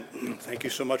Thank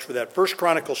you so much for that. 1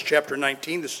 Chronicles chapter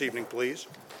 19 this evening, please.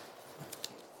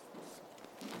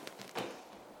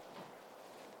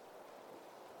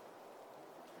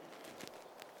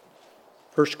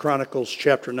 First Chronicles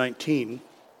chapter 19.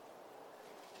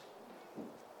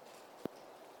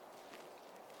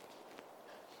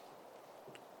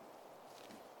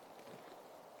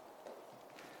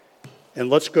 And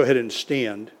let's go ahead and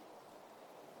stand.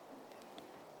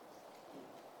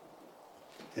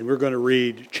 And we're going to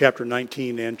read chapter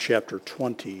 19 and chapter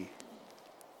 20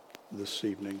 this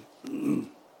evening.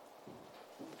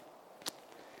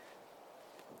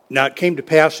 Now it came to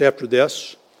pass after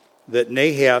this that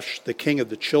Nahash, the king of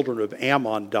the children of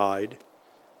Ammon, died,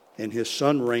 and his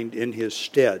son reigned in his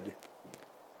stead.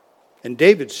 And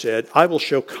David said, I will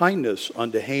show kindness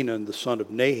unto Hanun, the son of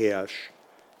Nahash,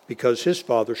 because his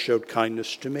father showed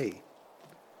kindness to me.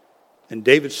 And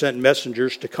David sent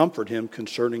messengers to comfort him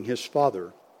concerning his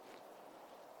father.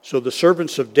 So the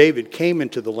servants of David came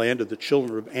into the land of the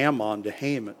children of Ammon to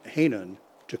Hanun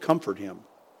to comfort him.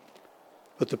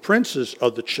 But the princes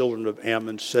of the children of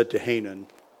Ammon said to Hanun,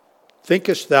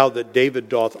 Thinkest thou that David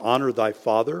doth honor thy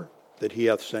father, that he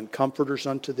hath sent comforters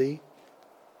unto thee?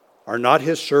 Are not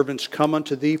his servants come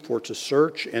unto thee for to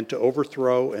search and to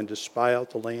overthrow and to spy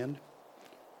out the land?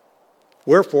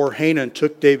 Wherefore Hanun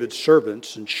took David's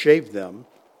servants and shaved them,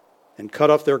 and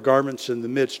cut off their garments in the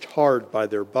midst hard by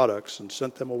their buttocks, and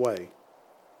sent them away.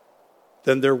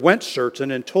 Then there went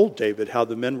certain and told David how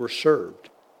the men were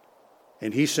served.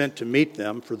 And he sent to meet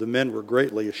them, for the men were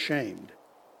greatly ashamed.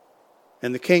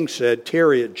 And the king said,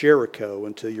 Tarry at Jericho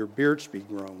until your beards be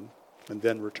grown, and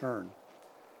then return.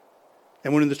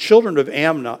 And when the children of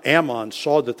Ammon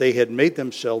saw that they had made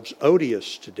themselves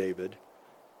odious to David,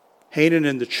 Hanun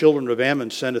and the children of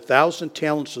Ammon sent 1,000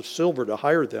 talents of silver to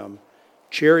hire them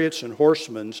chariots and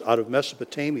horsemen out of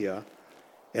Mesopotamia,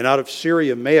 and out of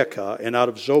Syria Maacah, and out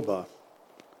of Zobah.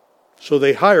 So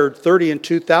they hired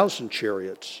 32,000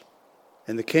 chariots,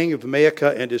 and the king of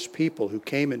Maacah and his people, who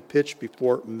came and pitched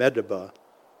before Medeba.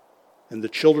 And the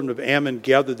children of Ammon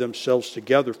gathered themselves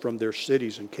together from their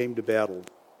cities and came to battle.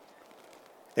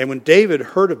 And when David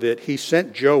heard of it, he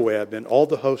sent Joab and all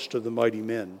the host of the mighty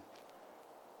men.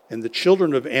 And the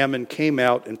children of Ammon came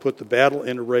out and put the battle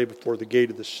in array before the gate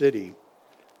of the city,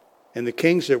 and the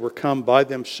kings that were come by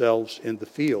themselves in the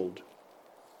field.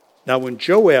 Now when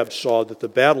Joab saw that the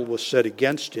battle was set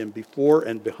against him before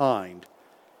and behind,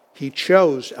 he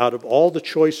chose out of all the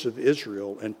choice of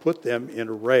Israel and put them in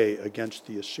array against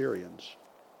the Assyrians.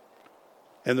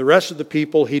 And the rest of the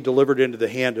people he delivered into the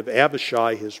hand of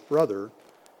Abishai his brother,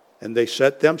 and they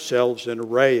set themselves in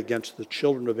array against the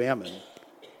children of Ammon.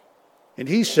 And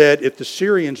he said, If the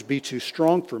Syrians be too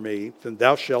strong for me, then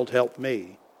thou shalt help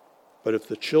me. But if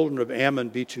the children of Ammon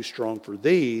be too strong for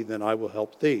thee, then I will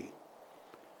help thee.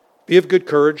 Be of good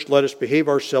courage, let us behave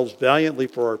ourselves valiantly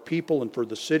for our people and for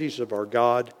the cities of our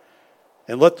God,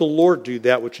 and let the Lord do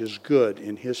that which is good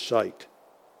in his sight.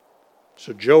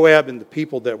 So Joab and the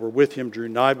people that were with him drew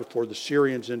nigh before the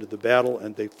Syrians into the battle,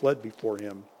 and they fled before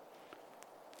him.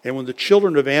 And when the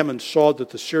children of Ammon saw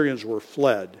that the Syrians were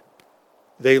fled,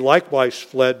 they likewise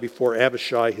fled before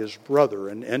Abishai his brother,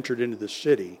 and entered into the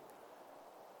city.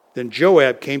 Then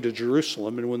Joab came to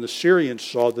Jerusalem, and when the Syrians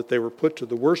saw that they were put to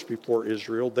the worst before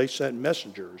Israel, they sent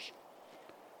messengers,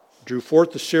 drew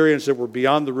forth the Syrians that were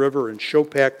beyond the river, and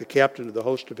Shobach, the captain of the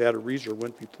host of Hadarezer,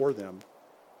 went before them.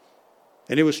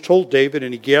 And it was told David,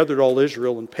 and he gathered all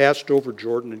Israel, and passed over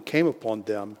Jordan, and came upon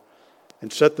them,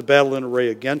 and set the battle in array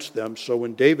against them. So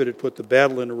when David had put the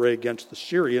battle in array against the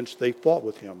Syrians, they fought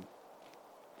with him.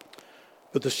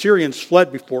 But the Syrians fled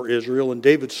before Israel, and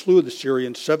David slew of the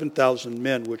Syrians 7,000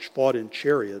 men which fought in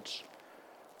chariots,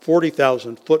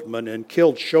 40,000 footmen, and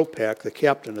killed Shobach, the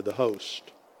captain of the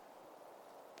host.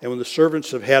 And when the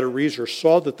servants of Hadarezer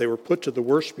saw that they were put to the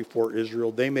worst before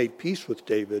Israel, they made peace with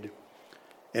David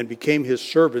and became his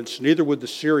servants, neither would the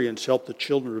Syrians help the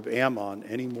children of Ammon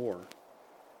any more.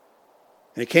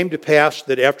 And it came to pass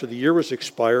that after the year was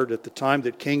expired, at the time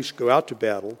that kings go out to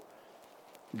battle,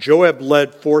 Joab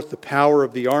led forth the power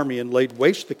of the army and laid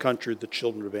waste the country of the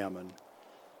children of Ammon,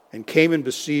 and came and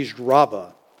besieged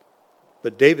Rabbah.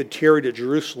 But David tarried at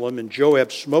Jerusalem, and Joab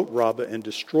smote Rabbah and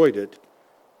destroyed it.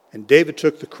 And David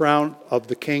took the crown of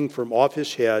the king from off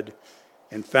his head,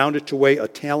 and found it to weigh a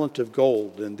talent of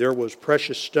gold, and there was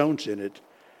precious stones in it,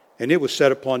 and it was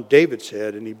set upon David's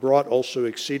head, and he brought also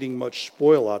exceeding much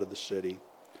spoil out of the city.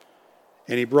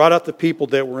 And he brought out the people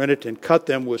that were in it, and cut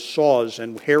them with saws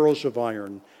and harrows of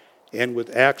iron, and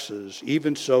with axes.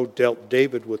 Even so dealt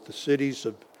David with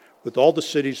all the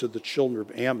cities of the children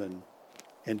of Ammon.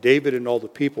 And David and all the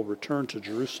people returned to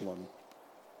Jerusalem.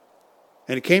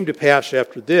 And it came to pass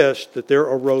after this that there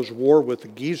arose war with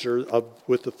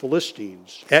the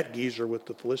Philistines, at Gezer with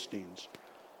the Philistines.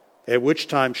 At which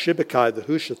time Shibbekai the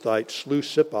Hushathite slew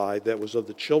Sippai, that was of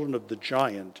the children of the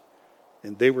giant,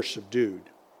 and they were subdued.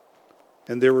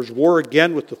 And there was war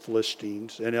again with the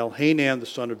Philistines, and Elhanan the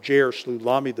son of Jair slew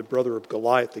Lami the brother of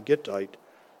Goliath the Gittite,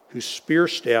 whose spear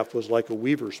staff was like a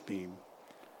weaver's beam.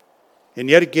 And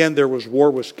yet again there was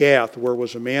war with Gath, where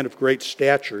was a man of great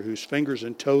stature, whose fingers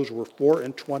and toes were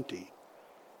 24,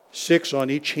 6 on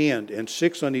each hand, and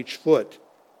 6 on each foot.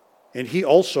 And he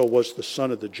also was the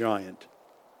son of the giant.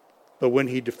 But when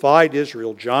he defied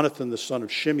Israel, Jonathan the son of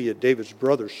Shimeah, David's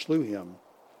brother, slew him.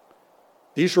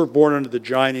 These were born unto the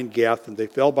giant in Gath, and they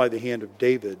fell by the hand of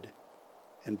David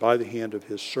and by the hand of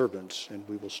his servants. And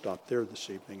we will stop there this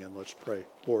evening, and let's pray.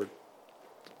 Lord,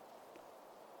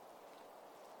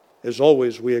 as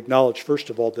always, we acknowledge,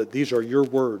 first of all, that these are your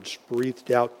words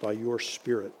breathed out by your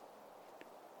Spirit.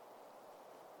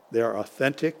 They are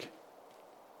authentic,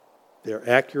 they are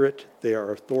accurate, they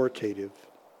are authoritative.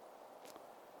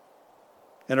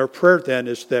 And our prayer then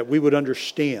is that we would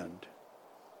understand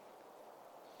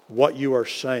what you are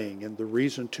saying and the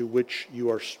reason to which you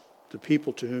are, the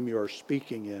people to whom you are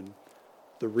speaking in,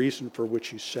 the reason for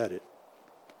which you said it.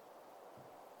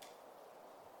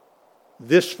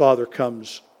 This, Father,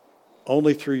 comes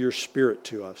only through your Spirit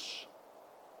to us.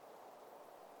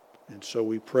 And so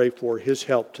we pray for his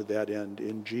help to that end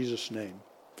in Jesus' name.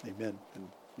 Amen. And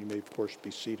you may, of course,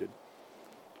 be seated.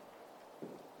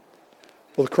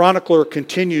 Well, the chronicler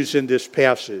continues in this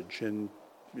passage, and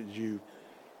as you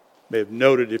may have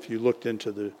noted if you looked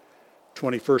into the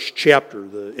 21st chapter,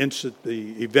 the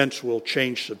events will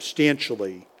change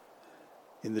substantially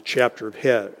in the chapter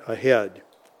ahead.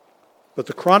 But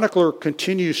the chronicler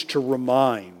continues to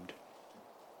remind,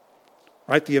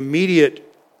 right, the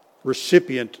immediate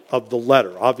recipient of the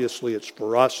letter. Obviously, it's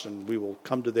for us, and we will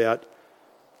come to that.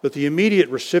 But the immediate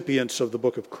recipients of the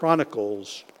book of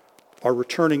Chronicles are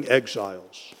returning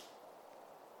exiles.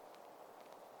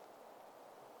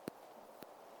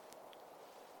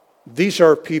 These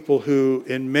are people who,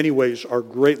 in many ways, are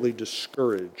greatly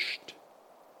discouraged.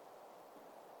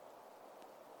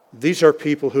 These are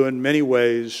people who, in many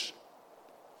ways,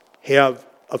 have,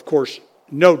 of course,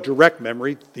 no direct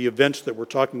memory. The events that we're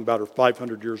talking about are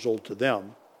 500 years old to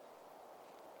them.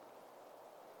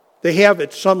 They have,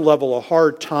 at some level, a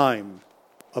hard time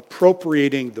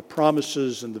appropriating the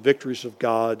promises and the victories of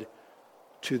God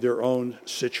to their own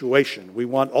situation. We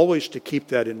want always to keep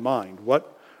that in mind.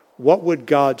 What would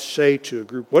God say to a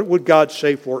group? What would God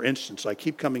say, for instance? I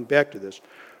keep coming back to this.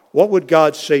 What would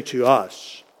God say to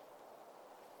us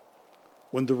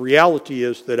when the reality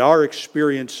is that our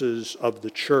experiences of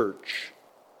the church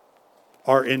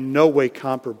are in no way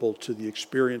comparable to the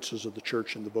experiences of the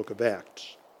church in the book of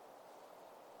Acts?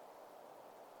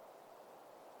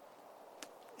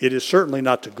 It is certainly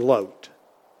not to gloat,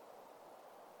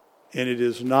 and it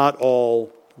is not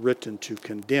all written to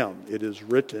condemn. It is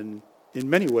written in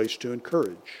many ways to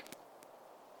encourage,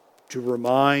 to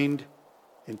remind,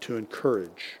 and to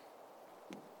encourage.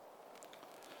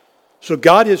 So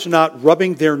God is not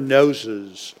rubbing their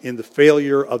noses in the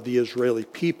failure of the Israeli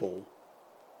people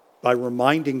by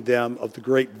reminding them of the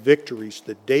great victories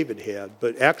that David had,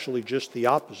 but actually just the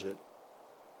opposite.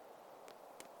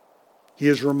 He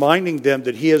is reminding them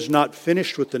that he has not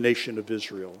finished with the nation of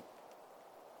Israel,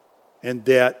 and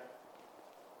that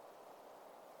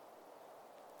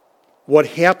what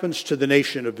happens to the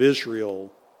nation of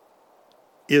Israel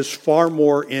is far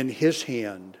more in his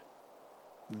hand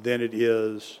than it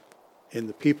is in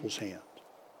the people's hand.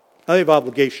 Now, they have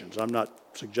obligations. I'm not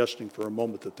suggesting for a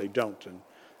moment that they don't, and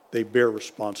they bear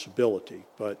responsibility.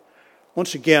 But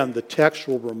once again, the text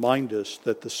will remind us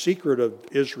that the secret of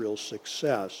Israel's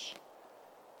success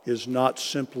is not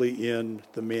simply in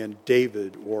the man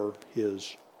David or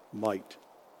his might.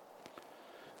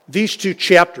 These two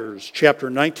chapters, chapter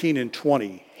 19 and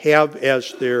 20, have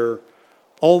as their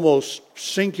almost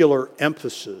singular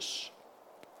emphasis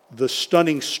the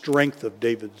stunning strength of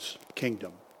David's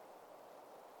kingdom.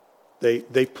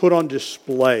 They put on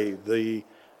display the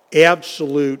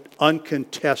absolute,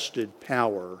 uncontested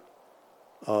power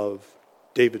of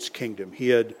David's kingdom. He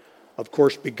had, of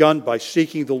course, begun by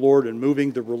seeking the Lord and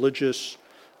moving the religious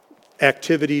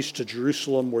activities to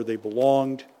Jerusalem where they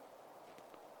belonged.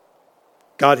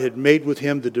 God had made with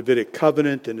him the Davidic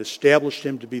covenant and established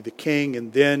him to be the king.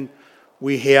 And then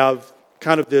we have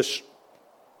kind of this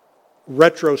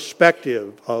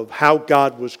retrospective of how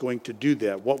God was going to do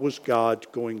that. What was God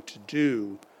going to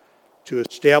do to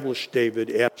establish David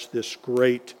as this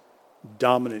great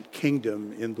dominant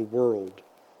kingdom in the world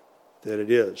that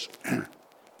it is?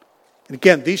 And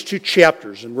again, these two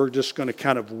chapters, and we're just going to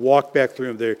kind of walk back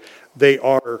through them, they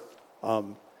are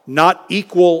not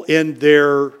equal in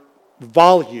their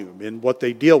volume in what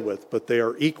they deal with, but they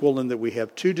are equal in that we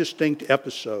have two distinct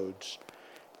episodes,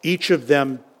 each of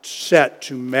them set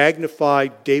to magnify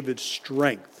David's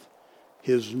strength,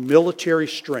 his military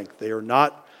strength. They are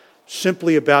not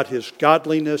simply about his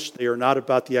godliness. They are not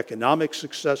about the economic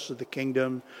success of the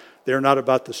kingdom. They are not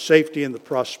about the safety and the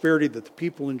prosperity that the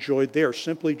people enjoyed. They are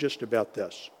simply just about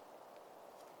this.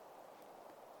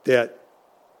 That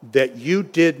you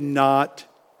did not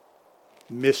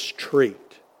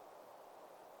mistreat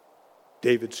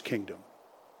David's kingdom.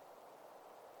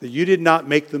 That you did not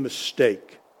make the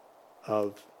mistake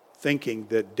of thinking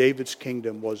that David's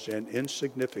kingdom was an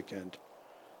insignificant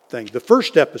thing. The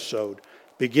first episode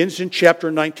begins in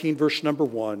chapter 19, verse number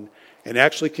 1, and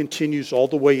actually continues all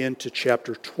the way into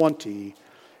chapter 20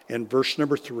 and verse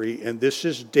number 3. And this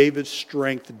is David's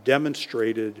strength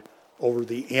demonstrated over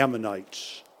the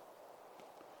Ammonites.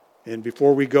 And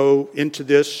before we go into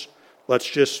this, let's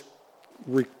just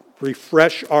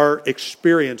refresh our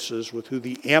experiences with who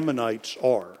the Ammonites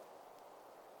are.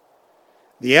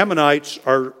 The Ammonites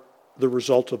are the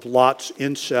result of Lot's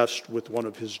incest with one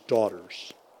of his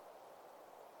daughters.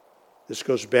 This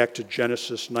goes back to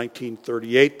Genesis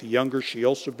 19:38. The younger, she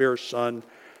also bare a son,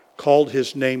 called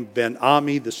his name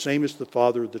Ben-Ami, the same as the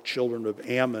father of the children of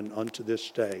Ammon unto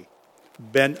this day.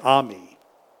 Ben-Ami.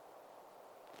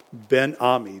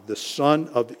 Ben-Ami, the son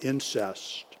of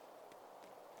incest,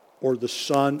 or the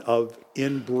son of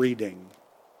inbreeding.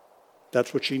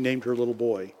 That's what she named her little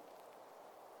boy.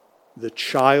 The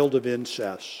child of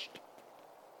incest.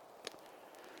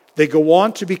 They go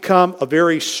on to become a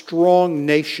very strong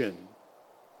nation.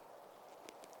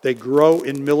 They grow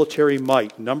in military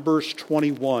might. Numbers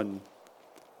 21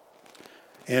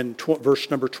 and verse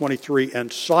number 23.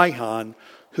 And Sihon,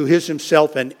 who is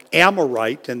himself an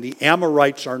Amorite, and the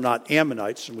Amorites are not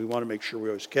Ammonites, and we want to make sure we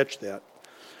always catch that,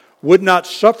 would not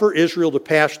suffer Israel to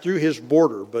pass through his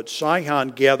border, but Sihon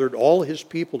gathered all his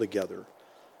people together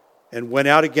and went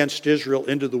out against Israel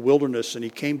into the wilderness, and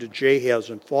he came to Jahaz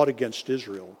and fought against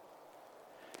Israel.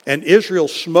 And Israel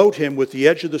smote him with the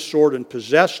edge of the sword and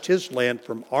possessed his land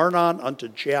from Arnon unto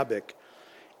Jabbok,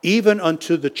 even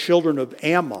unto the children of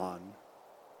Ammon.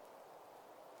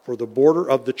 For the border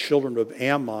of the children of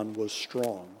Ammon was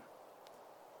strong.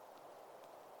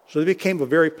 So they became a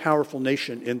very powerful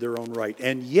nation in their own right.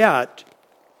 And yet,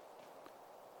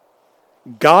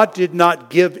 God did not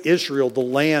give Israel the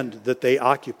land that they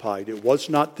occupied. It was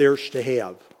not theirs to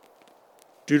have.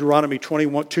 Deuteronomy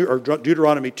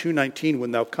 2:19,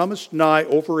 when thou comest nigh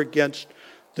over against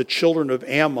the children of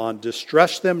Ammon,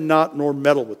 distress them not nor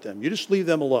meddle with them. You just leave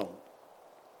them alone.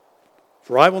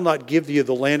 For I will not give thee of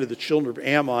the land of the children of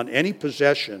Ammon any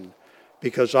possession,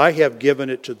 because I have given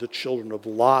it to the children of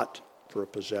Lot for a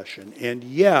possession. And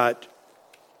yet,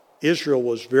 Israel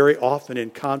was very often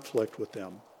in conflict with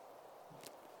them.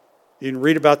 You can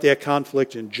read about that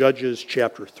conflict in Judges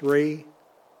chapter 3,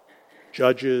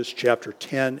 Judges chapter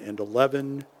 10 and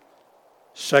 11,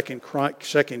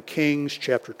 2 Kings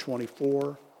chapter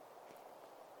 24.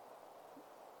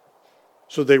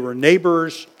 So they were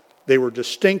neighbors, they were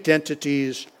distinct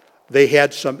entities, they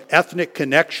had some ethnic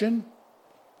connection,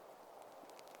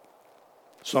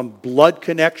 some blood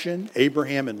connection,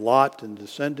 Abraham and Lot and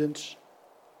descendants,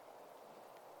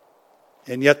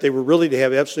 and yet they were really to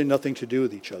have absolutely nothing to do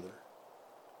with each other.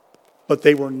 But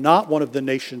they were not one of the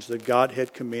nations that God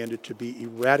had commanded to be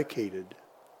eradicated.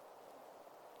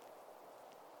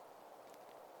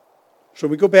 So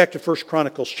we go back to 1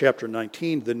 Chronicles chapter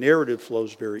 19. The narrative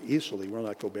flows very easily. We'll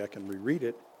not go back and reread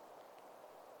it.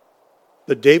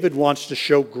 But David wants to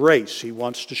show grace. He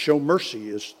wants to show mercy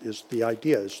is the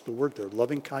idea, is the word there,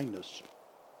 loving kindness.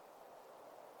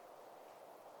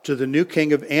 To the new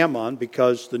king of Ammon,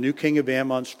 because the new king of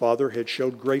Ammon's father had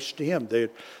showed grace to him.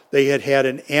 They had had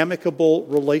an amicable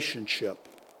relationship.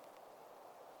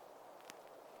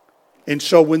 And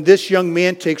so when this young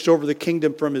man takes over the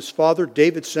kingdom from his father,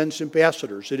 David sends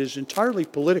ambassadors. It is entirely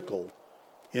political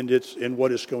in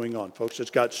what is going on, folks.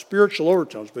 It's got spiritual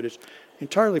overtones, but it's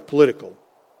entirely political.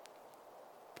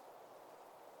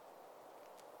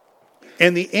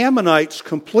 And the Ammonites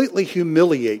completely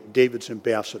humiliate David's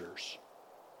ambassadors.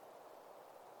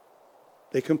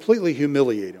 They completely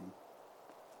humiliate him.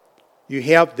 You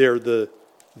have there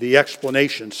the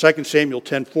explanation. 2 Samuel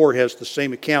 10:4 has the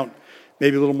same account,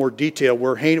 maybe a little more detail.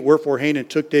 Wherefore Hanan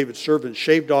took David's servants,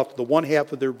 shaved off the one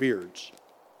half of their beards,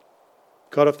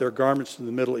 cut off their garments in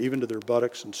the middle, even to their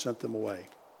buttocks, and sent them away.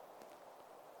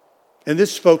 And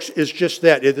this, folks, is just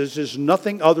that. It is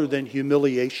nothing other than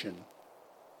humiliation.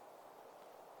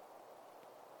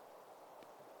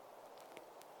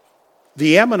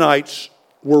 The Ammonites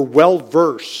were well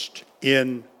versed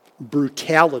in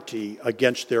brutality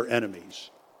against their enemies.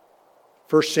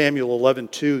 1 Samuel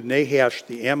 11:2, Nahash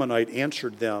the Ammonite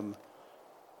answered them,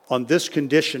 "On this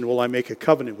condition will I make a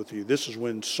covenant with you." This is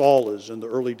when Saul is in the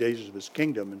early days of his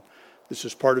kingdom, and this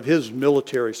is part of his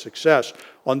military success.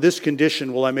 "On this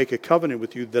condition will I make a covenant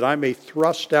with you, that I may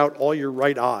thrust out all your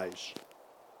right eyes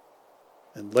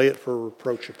and lay it for a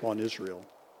reproach upon Israel."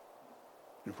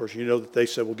 And of course, you know that they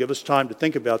said, "Well, give us time to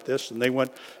think about this." And they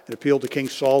went and appealed to King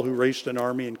Saul, who raised an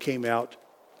army and came out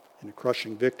in a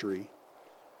crushing victory.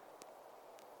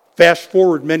 Fast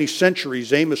forward many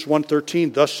centuries, Amos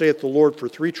 1:13, "Thus saith the Lord, for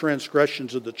 3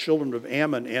 transgressions of the children of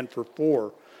Ammon, and for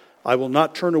 4, I will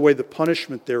not turn away the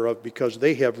punishment thereof, because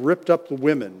they have ripped up the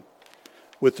women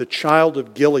with the child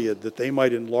of Gilead, that they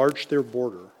might enlarge their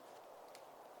border."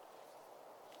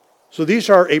 So these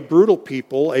are a brutal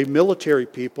people, a military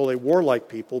people, a warlike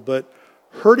people, but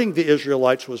hurting the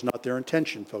Israelites was not their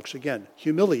intention, folks. Again,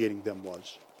 humiliating them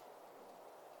was.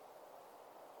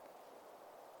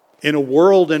 In a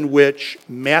world in which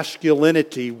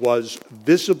masculinity was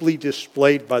visibly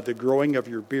displayed by the growing of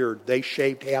your beard, they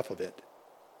shaved half of it.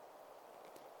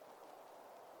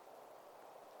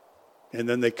 And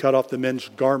then they cut off the men's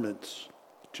garments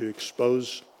to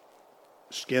expose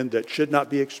skin that should not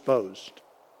be exposed.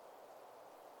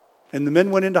 And the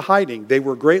men went into hiding. They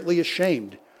were greatly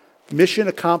ashamed. Mission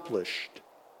accomplished.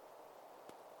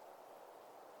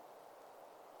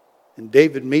 And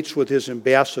David meets with his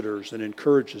ambassadors and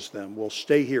encourages them. "Well,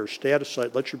 stay here, stay out of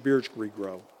sight, let your beards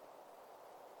regrow."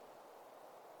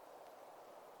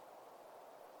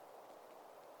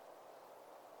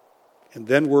 And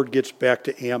then word gets back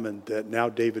to Ammon that now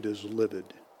David is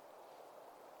livid.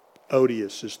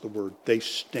 Odious is the word. They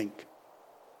stink.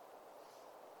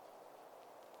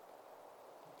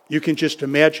 You can just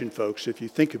imagine, folks, if you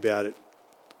think about it,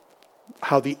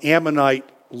 how the Ammonite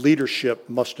leadership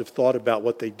must have thought about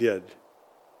what they did.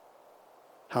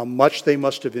 How much they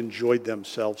must have enjoyed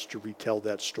themselves to retell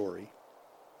that story.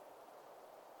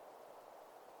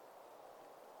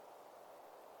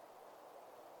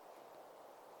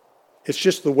 It's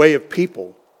just the way of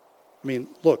people. I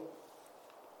mean, look,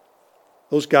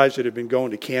 those guys that have been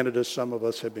going to Canada, some of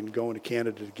us have been going to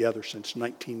Canada together since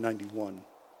 1991.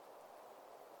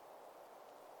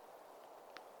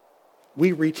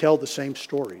 We retell the same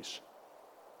stories.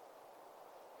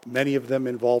 Many of them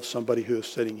involve somebody who is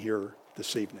sitting here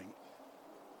this evening.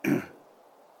 And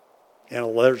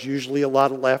there's usually a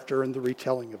lot of laughter in the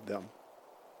retelling of them.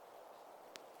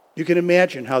 You can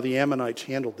imagine how the Ammonites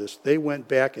handled this. They went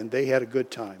back and they had a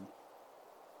good time.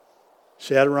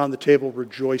 Sat around the table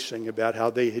rejoicing about how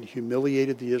they had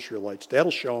humiliated the Israelites.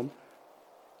 That'll show them.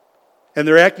 And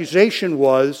their accusation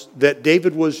was that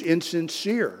David was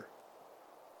insincere.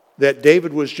 That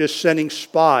David was just sending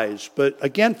spies. But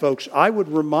again, folks, I would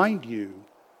remind you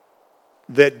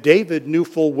that David knew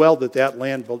full well that that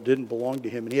land didn't belong to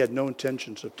him, and he had no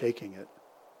intentions of taking it.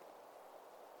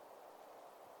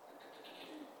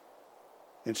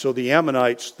 And so the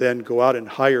Ammonites then go out and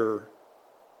hire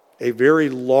a very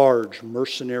large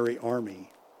mercenary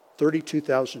army,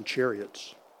 32,000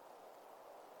 chariots.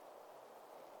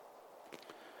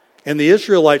 And the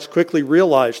Israelites quickly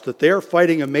realized that they are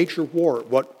fighting a major war,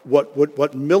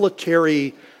 what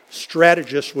military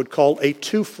strategists would call a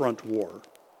two-front war,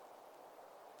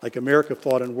 like America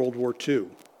fought in World War II.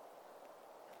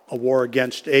 A war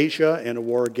against Asia and a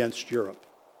war against Europe.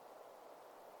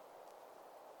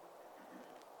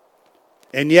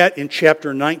 And yet in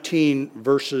chapter 19,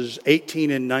 verses 18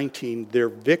 and 19, their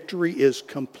victory is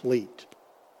complete.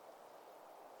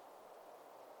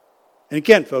 And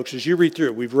again, folks, as you read through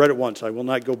it, we've read it once. I will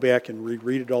not go back and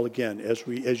reread it all again. As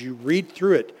you read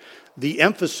through it, the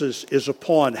emphasis is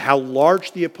upon how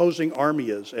large the opposing army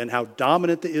is and how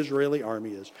dominant the Israeli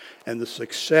army is and the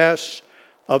success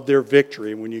of their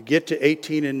victory. And when you get to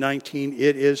 18 and 19,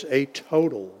 it is a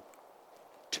total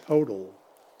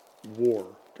war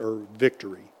or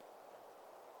victory.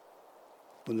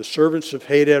 When the servants of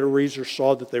Hadadezer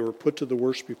saw that they were put to the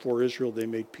worst before Israel, they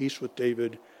made peace with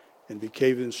David and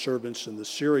became his servants, and the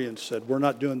Syrians said, "We're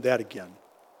not doing that again."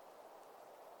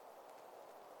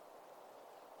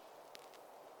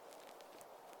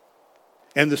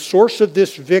 And the source of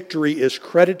this victory is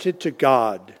credited to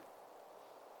God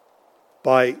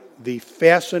by the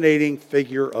fascinating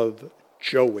figure of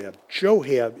Joab.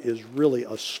 Joab is really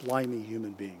a slimy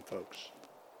human being, folks.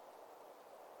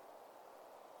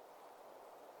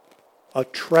 A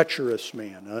treacherous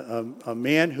man, a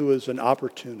man who is an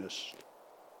opportunist.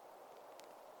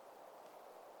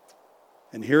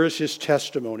 And here is his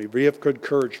testimony. Be of good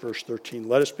courage, verse 13.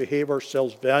 "Let us behave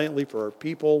ourselves valiantly for our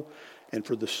people and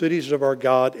for the cities of our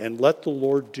God, and let the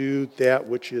Lord do that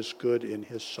which is good in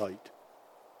his sight.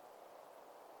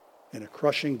 And a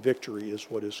crushing victory is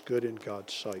what is good in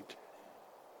God's sight.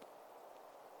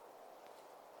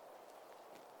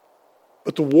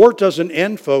 But the war doesn't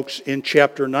end, folks, in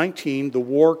chapter 19. The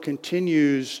war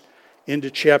continues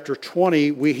into chapter 20.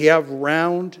 We have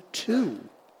round 2.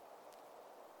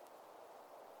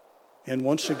 And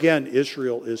once again,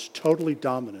 Israel is totally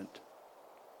dominant,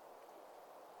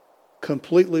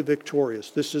 completely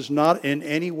victorious. This is not in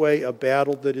any way a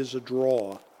battle that is a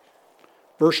draw.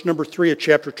 Verse number 3 of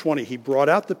chapter 20, he brought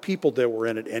out the people that were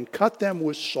in it and cut them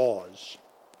with saws.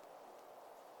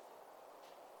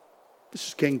 This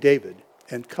is King David.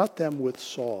 And cut them with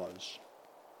saws,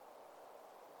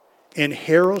 and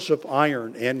harrows of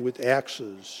iron, and with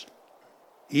axes.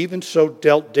 Even so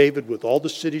dealt David with all the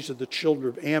cities of the children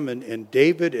of Ammon, and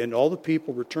David and all the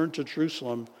people returned to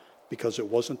Jerusalem because it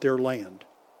wasn't their land.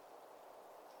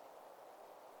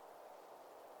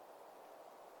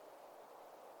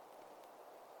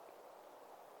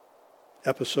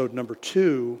 Episode number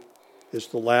 2 is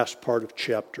the last part of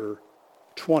chapter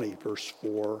 20, verse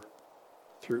 4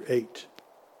 through 8.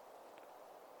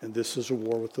 And this is a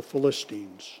war with the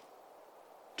Philistines.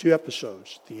 2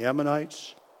 episodes, the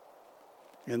Ammonites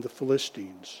and the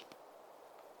Philistines.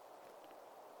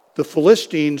 The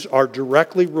Philistines are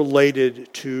directly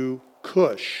related to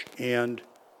Cush and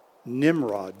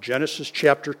Nimrod. Genesis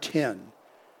chapter 10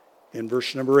 and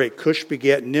verse number 8. Cush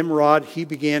begat Nimrod. He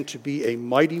began to be a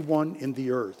mighty one in the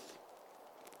earth.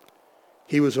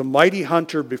 He was a mighty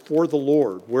hunter before the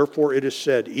Lord. Wherefore it is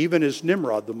said, even as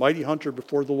Nimrod, the mighty hunter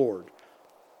before the Lord.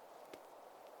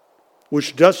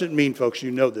 Which doesn't mean, folks,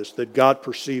 you know this, that God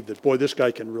perceived that, boy, this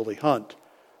guy can really hunt.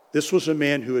 This was a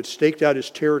man who had staked out his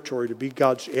territory to be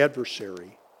God's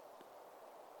adversary.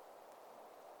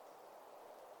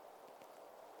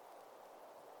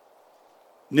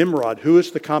 Nimrod, who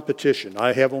is the competition?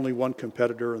 I have only one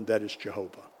competitor, and that is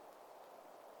Jehovah.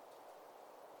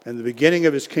 And the beginning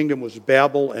of his kingdom was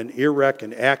Babel and Erech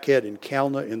and Akkad and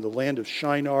Calneh in the land of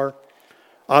Shinar.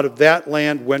 Out of that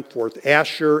land went forth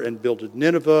Asher and builded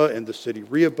Nineveh and the city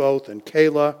Rehoboth and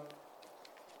Calah.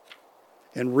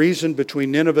 And reasoned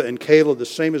between Nineveh and Calah, the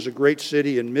same as a great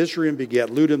city. And Mizraim begat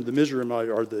Ludim. The Mizraim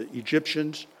are the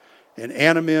Egyptians. And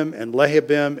Anamim and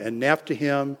Lehabim and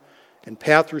Naphtahim and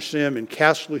Pathrusim and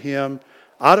Casluhim,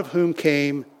 out of whom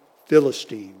came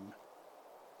Philistine.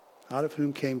 Out of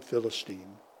whom came Philistine.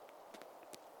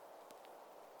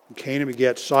 And Canaan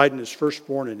begat Sidon, his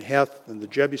firstborn, and Heth, and the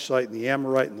Jebusite, and the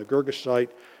Amorite, and the Girgashite,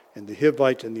 and the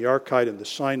Hivite, and the Archite, and the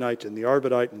Sinite, and the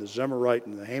Arvadite, and the Zemarite,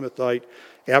 and the Hamathite.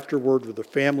 Afterward were the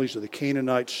families of the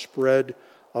Canaanites spread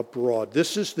abroad.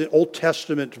 This is the Old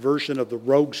Testament version of the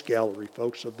Rogues Gallery,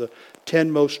 folks, of the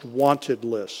 10 most wanted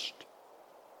list.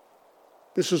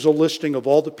 This is a listing of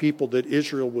all the people that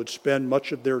Israel would spend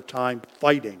much of their time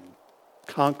fighting,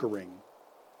 conquering,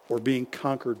 or being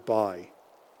conquered by.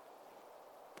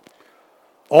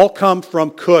 All come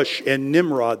from Cush and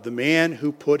Nimrod, the man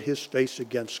who put his face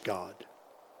against God.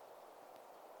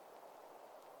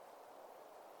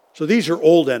 So these are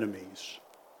old enemies.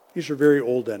 These are very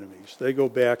old enemies. They go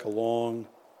back a long,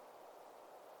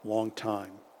 long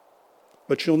time.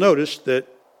 But you'll notice that,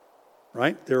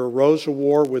 right, there arose a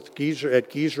war with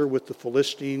Gezer with the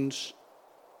Philistines.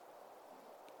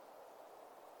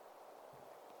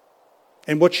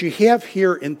 And what you have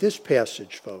here in this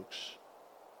passage, folks,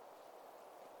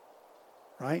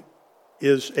 right,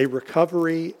 is a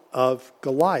recovery of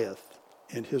Goliath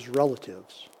and his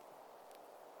relatives.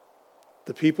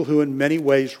 The people who in many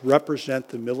ways represent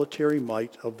the military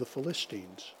might of the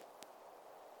Philistines.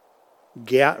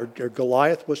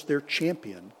 Goliath was their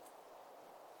champion.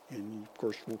 And of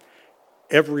course,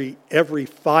 every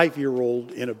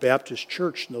 5-year-old in a Baptist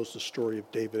church knows the story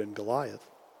of David and Goliath.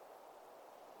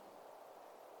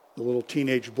 The little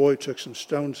teenage boy took some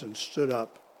stones and stood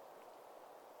up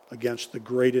against the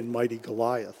great and mighty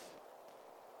Goliath.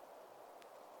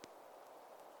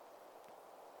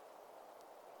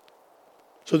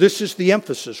 So this is the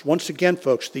emphasis. Once again,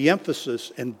 folks, the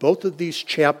emphasis in both of these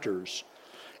chapters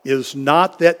is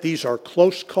not that these are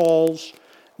close calls,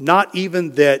 not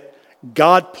even that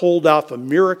God pulled off a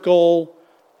miracle.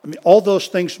 I mean, all those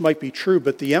things might be true,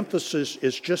 but the emphasis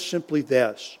is just simply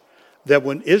this, that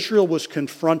when Israel was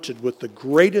confronted with the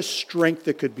greatest strength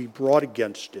that could be brought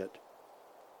against it,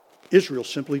 Israel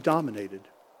simply dominated.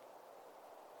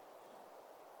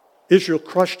 Israel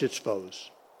crushed its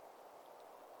foes.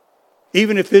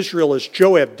 Even if Israel, as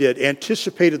Joab did,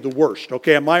 anticipated the worst.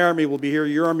 Okay, my army will be here,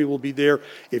 your army will be there.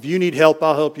 If you need help,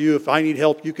 I'll help you. If I need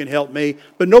help, you can help me.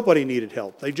 But nobody needed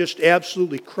help. They just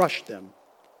absolutely crushed them.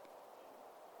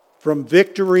 from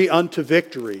victory unto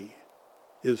victory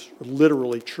is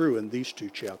literally true in these two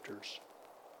chapters.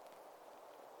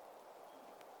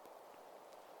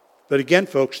 But again,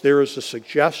 folks, there is a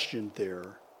suggestion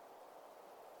there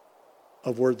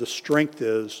of where the strength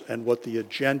is and what the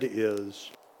agenda is.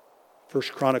 1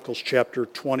 Chronicles chapter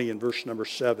 20 and verse number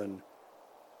 7.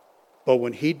 But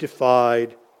when he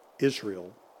defied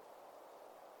Israel,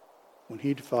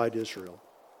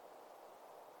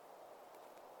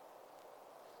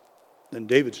 then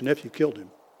David's nephew killed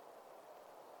him.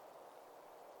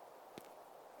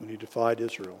 When he defied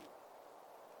Israel.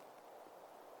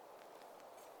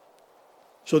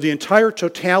 So the entire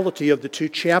totality of the two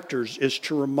chapters is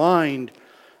to remind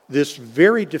this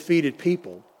very defeated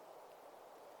people,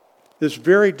 this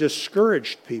very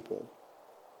discouraged people,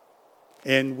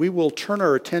 and we will turn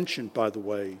our attention, by the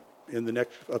way, in the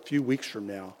next a few weeks from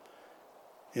now,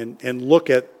 and look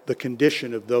at the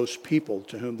condition of those people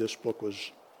to whom this book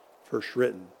was first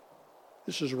written.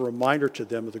 This is a reminder to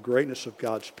them of the greatness of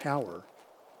God's power,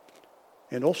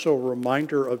 and also a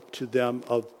reminder to them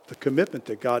of the commitment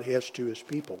that God has to his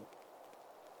people.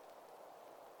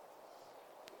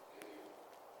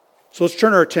 So let's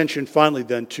turn our attention finally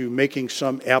then to making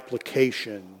some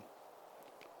application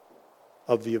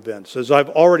of the events. As I've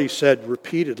already said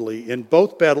repeatedly, in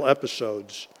both battle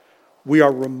episodes, we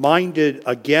are reminded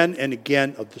again and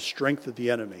again of the strength of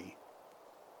the enemy.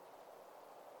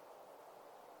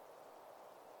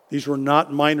 These were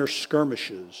not minor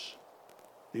skirmishes.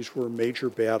 These were major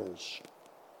battles.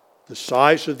 The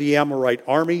size of the Amorite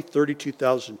army,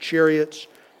 32,000 chariots,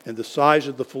 and the size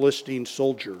of the Philistine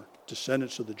soldier,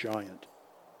 descendants of the giant.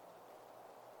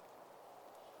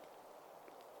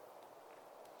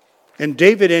 And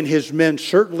David and his men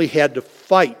certainly had to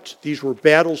fight. These were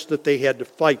battles that they had to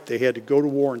fight. They had to go to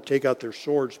war and take out their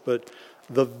swords, but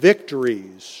the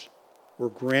victories were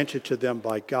granted to them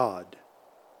by God.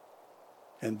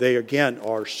 And they again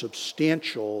are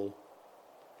substantial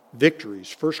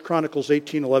victories. 1 Chronicles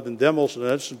 18:11, them also,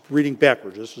 that's reading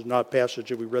backwards. This is not a passage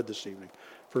that we read this evening.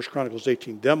 1 Chronicles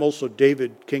 18, them also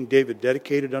King David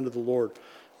dedicated unto the Lord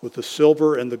with the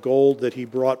silver and the gold that he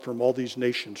brought from all these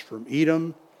nations, from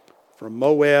Edom, from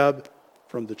Moab,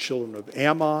 from the children of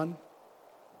Ammon,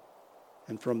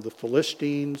 and from the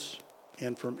Philistines,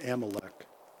 and from Amalek.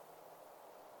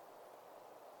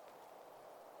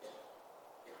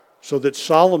 So that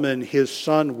Solomon, his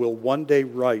son, will one day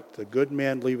write, the good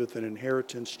man leaveth an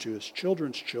inheritance to his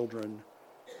children's children,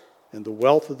 and the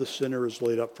wealth of the sinner is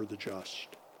laid up for the just.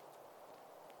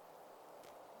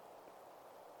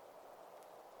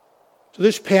 So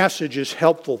this passage is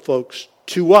helpful, folks,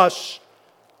 to us,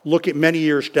 look at many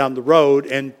years down the road,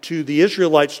 and to the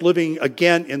Israelites living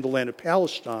again in the land of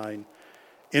Palestine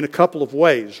in a couple of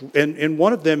ways. And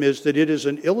one of them is that it is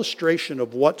an illustration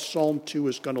of what Psalm 2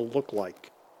 is going to look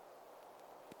like.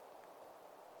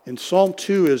 And Psalm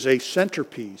 2 is a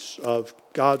centerpiece of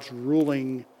God's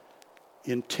ruling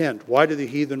intent. Why do the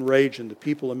heathen rage and the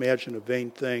people imagine a vain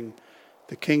thing?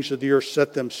 The kings of the earth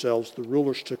set themselves, the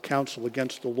rulers took counsel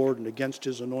against the Lord and against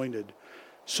his anointed,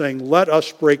 saying, let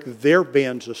us break their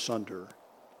bands asunder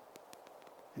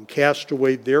and cast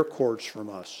away their cords from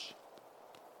us.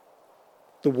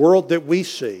 The world that we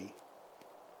see,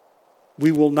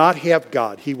 we will not have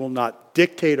God. He will not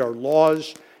dictate our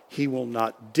laws. He will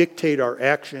not dictate our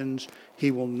actions. He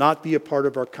will not be a part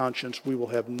of our conscience. We will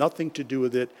have nothing to do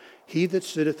with it. He that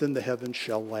sitteth in the heavens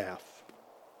shall laugh.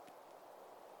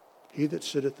 He that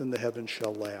sitteth in the heavens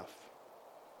shall laugh.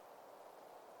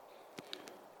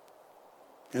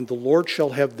 And the Lord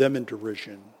shall have them in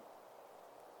derision.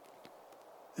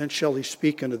 Then shall he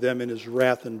speak unto them in his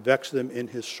wrath and vex them in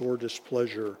his sore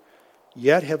displeasure.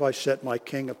 Yet have I set my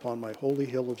king upon my holy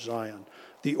hill of Zion.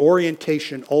 The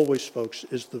orientation always, folks,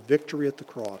 is the victory at the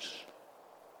cross.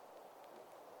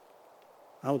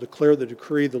 I will declare the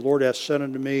decree. The Lord hath said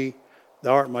unto me,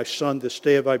 thou art my son, this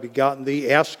day have I begotten thee.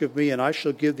 Ask of me, and I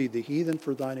shall give thee the heathen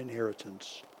for thine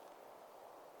inheritance,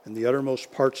 and the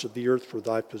uttermost parts of the earth for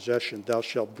thy possession. Thou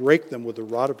shalt break them with a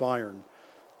rod of iron.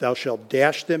 Thou shalt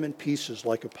dash them in pieces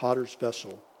like a potter's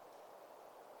vessel,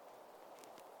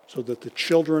 so that the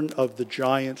children of the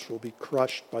giants will be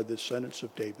crushed by the descendants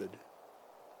of David.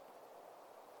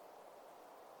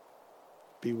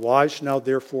 Be wise now,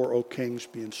 therefore, O kings,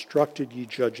 be instructed, ye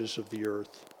judges of the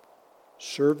earth.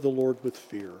 Serve the Lord with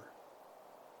fear.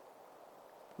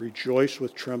 Rejoice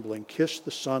with trembling. Kiss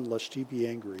the Son, lest he be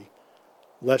angry,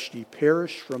 lest ye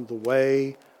perish from the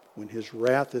way when his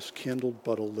wrath is kindled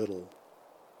but a little.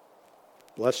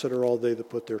 Blessed are all they that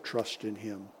put their trust in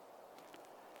him.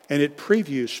 And it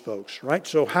previews, folks, right?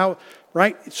 So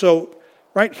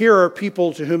Right here are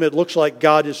people to whom it looks like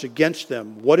God is against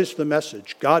them. What is the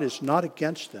message? God is not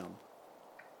against them.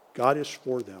 God is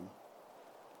for them.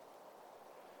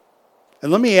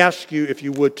 And let me ask you, if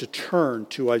you would, to turn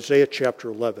to Isaiah chapter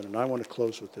 11. And I want to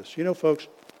close with this. You know, folks,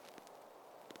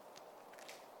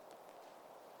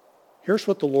 here's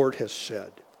what the Lord has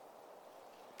said.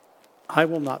 I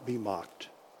will not be mocked.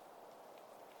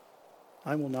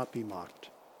 I will not be mocked.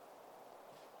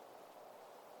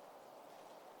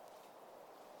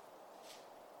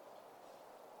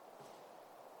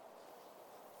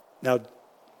 Now,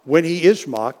 when he is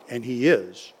mocked, and he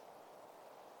is,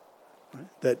 right,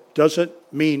 that doesn't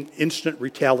mean instant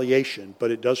retaliation,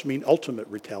 but it does mean ultimate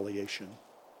retaliation.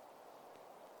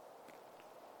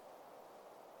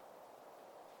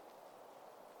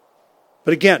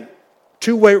 But again,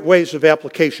 two ways of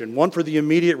application. One for the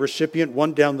immediate recipient,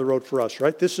 one down the road for us,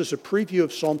 right? This is a preview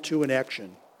of Psalm 2 in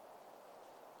action.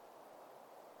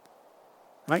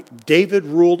 Right? David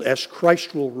ruled as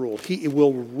Christ will rule. He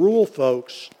will rule,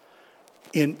 folks,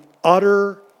 in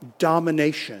utter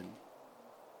domination.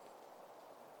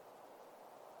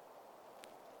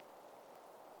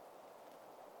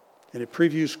 And it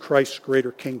previews Christ's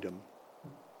greater kingdom.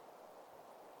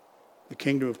 The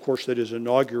kingdom, of course, that is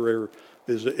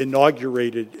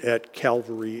inaugurated at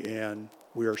Calvary, and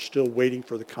we are still waiting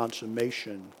for the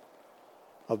consummation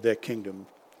of that kingdom.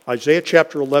 Isaiah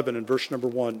chapter 11 and verse number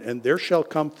 1, and there shall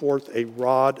come forth a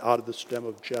rod out of the stem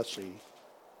of Jesse,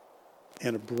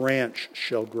 and a branch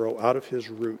shall grow out of his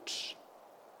roots.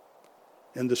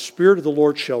 And the Spirit of the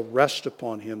Lord shall rest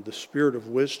upon him, the Spirit of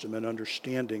wisdom and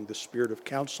understanding, the Spirit of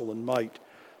counsel and might,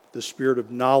 the Spirit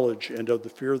of knowledge and of the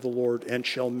fear of the Lord, and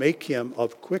shall make him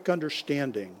of quick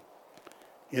understanding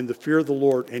in the fear of the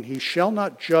Lord. And he shall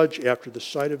not judge after the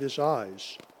sight of his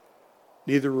eyes,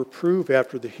 neither reprove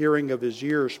after the hearing of his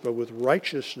ears, but with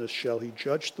righteousness shall he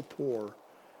judge the poor,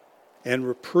 and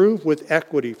reprove with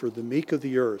equity for the meek of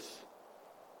the earth.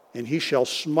 And he shall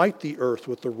smite the earth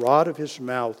with the rod of his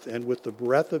mouth, and with the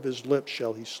breath of his lips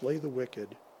shall he slay the wicked.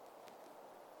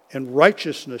 And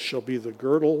righteousness shall be the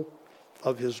girdle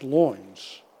of his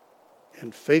loins,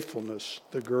 and faithfulness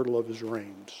the girdle of his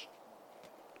reins.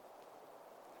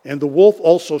 And the wolf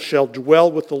also shall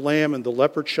dwell with the lamb, and the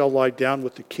leopard shall lie down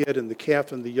with the kid, and the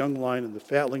calf and the young lion and the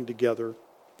fatling together.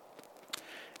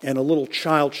 And a little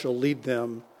child shall lead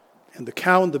them, and the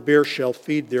cow and the bear shall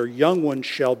feed. Their young ones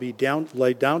shall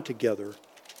lay down together.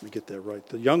 Let me get that right.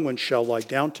 The young ones shall lie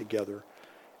down together,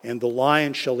 and the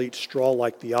lion shall eat straw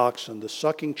like the ox, and the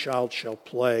sucking child shall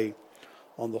play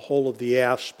on the hole of the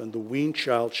asp, and the weaned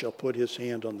child shall put his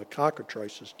hand on the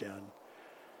cockatrice's den.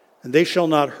 And they shall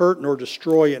not hurt nor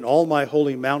destroy in all my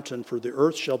holy mountain, for the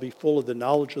earth shall be full of the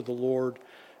knowledge of the Lord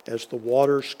as the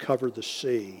waters cover the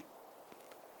sea.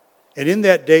 And in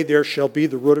that day there shall be a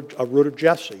root of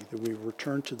Jesse, that we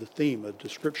return to the theme, a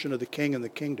description of the king and the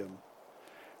kingdom,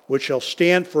 which shall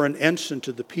stand for an ensign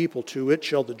to the people. To it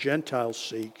shall the Gentiles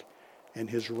seek, and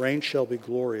his reign shall be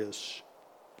glorious.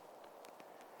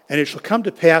 And it shall come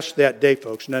to pass that day,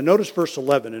 folks. Now notice verse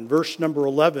 11. And verse number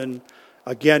 11,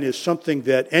 again, is something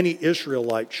that any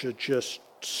Israelite should just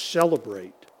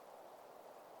celebrate.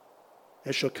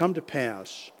 It shall come to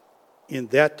pass in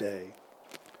that day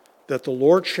that the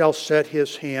Lord shall set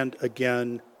his hand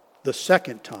again the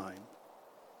second time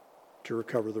to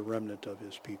recover the remnant of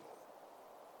his people.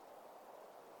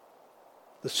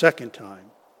 The second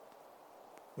time,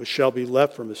 which shall be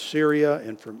left from Assyria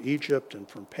and from Egypt and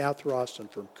from Pathros and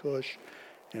from Cush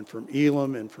and from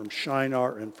Elam and from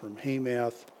Shinar and from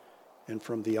Hamath and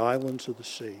from the islands of the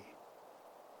sea.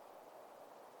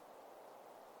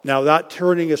 Now, that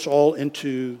turning us all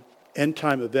into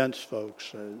end-time events,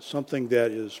 folks, something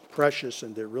that is precious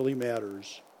and that really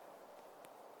matters.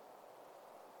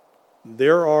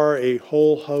 There are a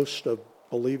whole host of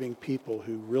believing people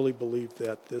who really believe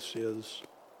that this is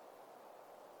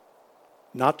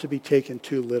not to be taken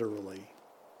too literally.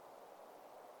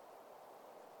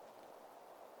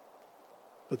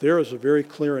 But there is a very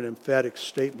clear and emphatic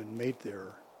statement made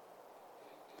there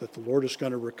that the Lord is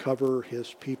going to recover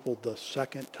his people the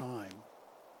second time.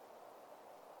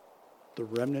 The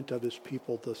remnant of his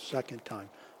people the second time.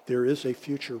 There is a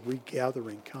future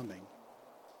regathering coming.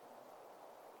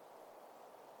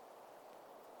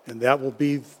 And that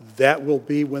will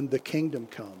be when the kingdom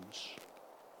comes.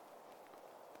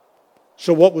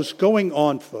 So what was going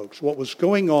on, folks, what was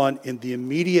going on in the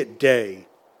immediate day,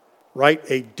 right?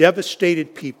 A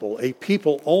devastated people, a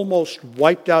people almost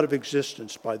wiped out of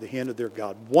existence by the hand of their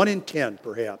God. 1 in 10,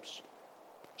 perhaps,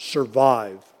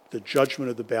 survive the judgment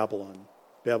of the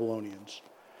Babylonians.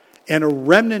 And a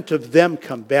remnant of them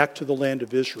come back to the land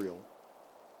of Israel.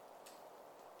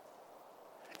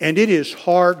 And it is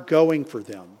hard going for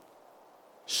them.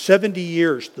 70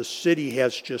 years the city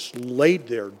has just laid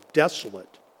there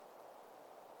desolate.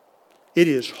 It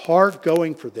is hard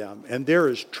going for them, and there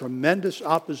is tremendous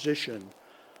opposition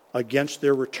against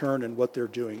their return and what they're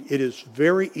doing. It is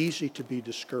very easy to be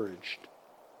discouraged.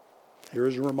 Here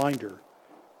is a reminder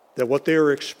that what they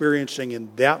are experiencing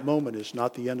in that moment is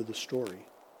not the end of the story.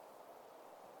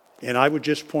 And I would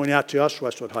just point out to us,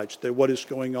 Westwood Heights, that what is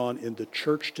going on in the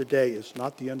church today is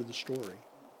not the end of the story.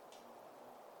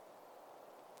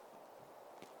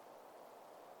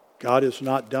 God is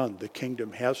not done. The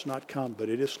kingdom has not come, but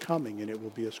it is coming, and it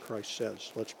will be as Christ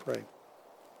says. Let's pray.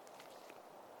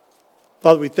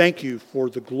 Father, we thank you for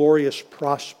the glorious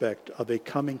prospect of a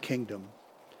coming kingdom.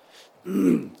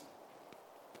 And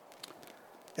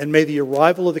may the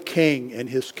arrival of the King and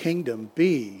his kingdom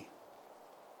be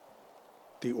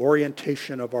the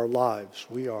orientation of our lives.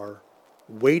 We are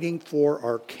waiting for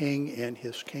our King and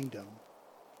his kingdom.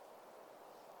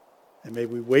 And may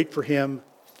we wait for him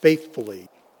faithfully.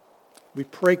 We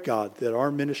pray, God, that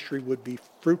our ministry would be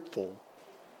fruitful,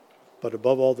 but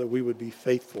above all that we would be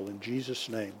faithful. In Jesus'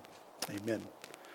 name, amen.